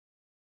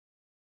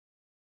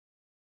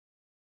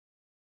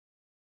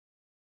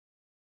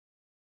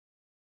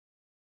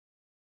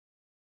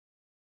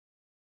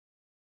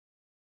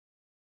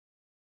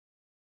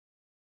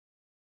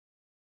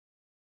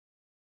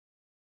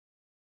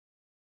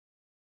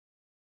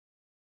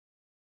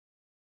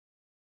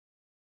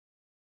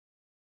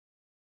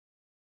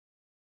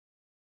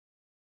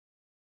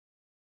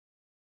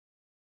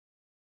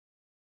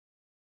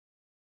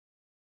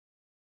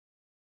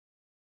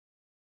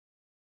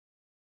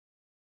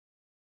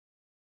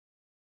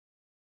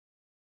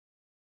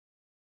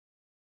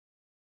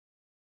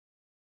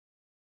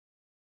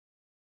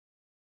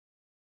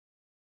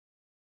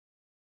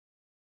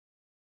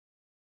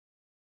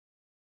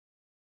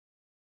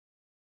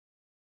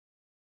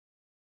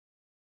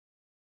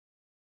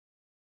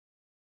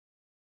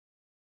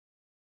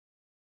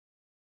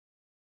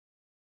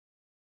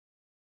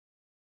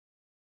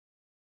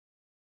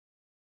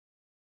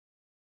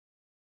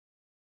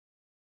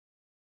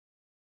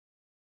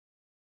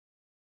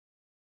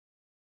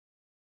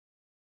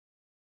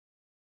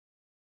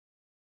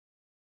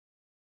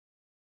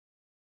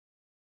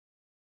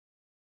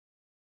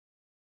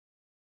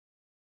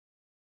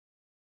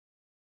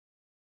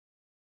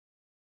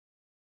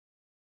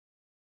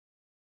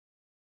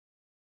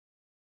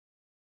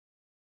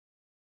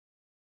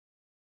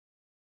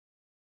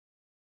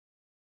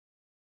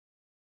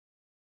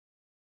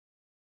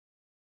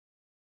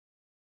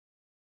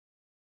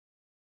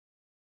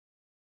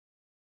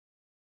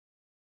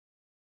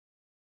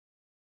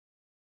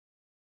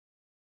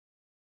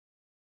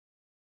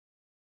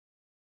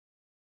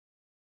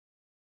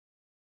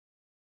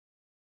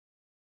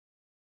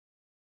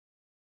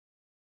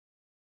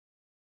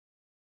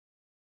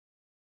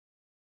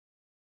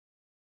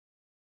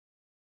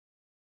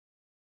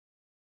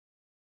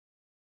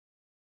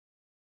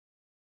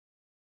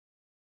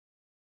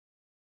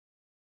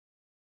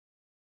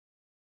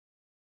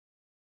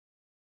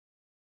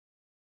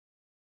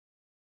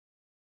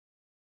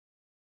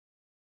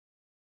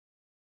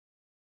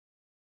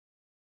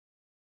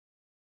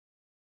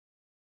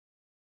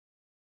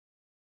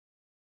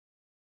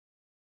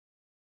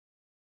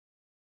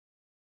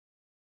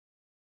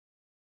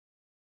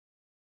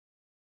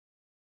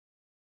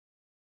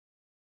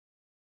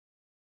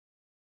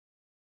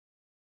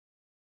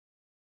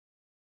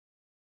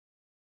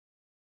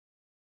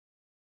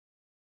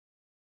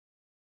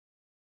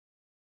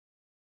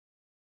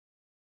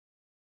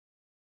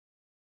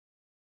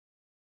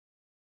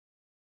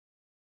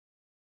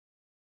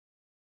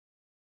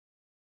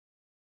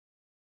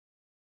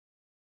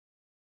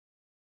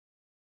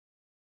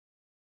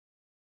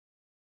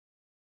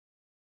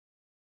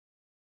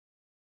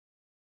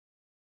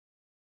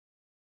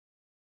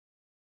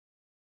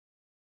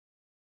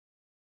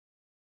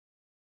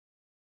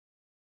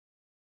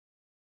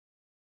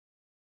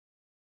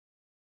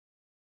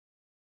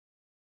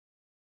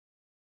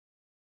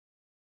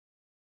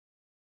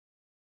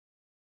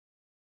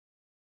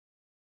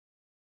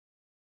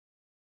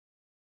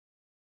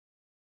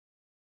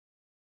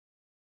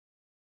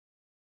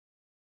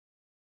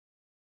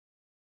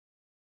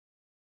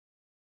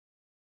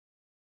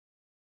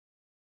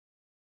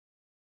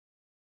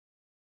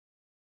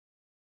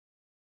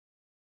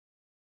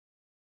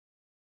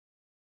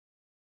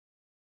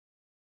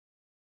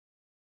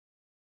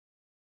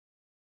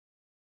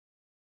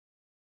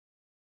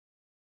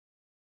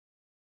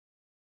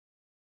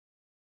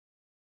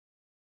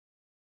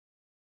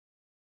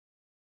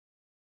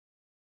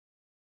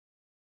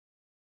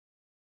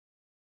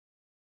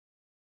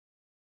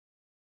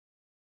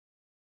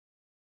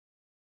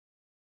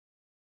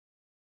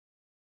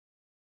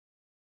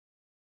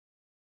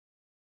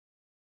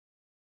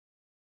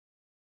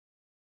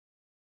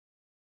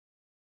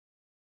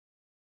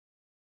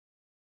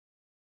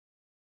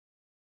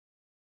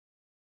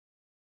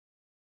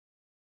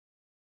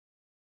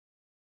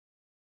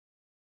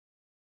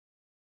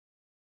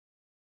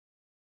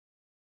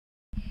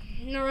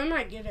 No, I'm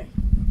not giving.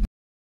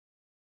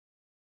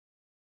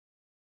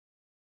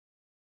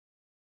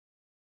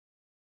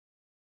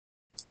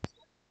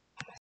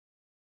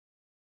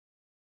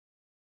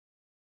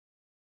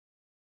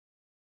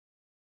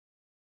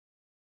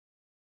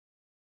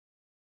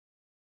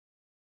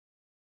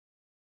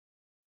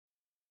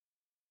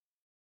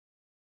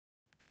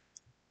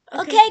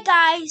 Okay,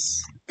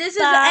 guys. This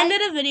is bye. the end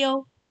of the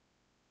video.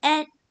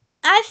 And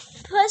I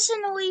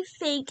personally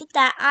think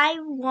that I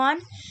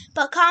won,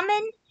 but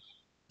comment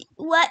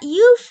what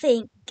you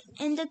think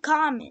in the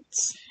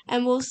comments.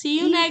 And we'll see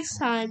you next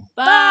time.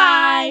 Bye.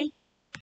 Bye.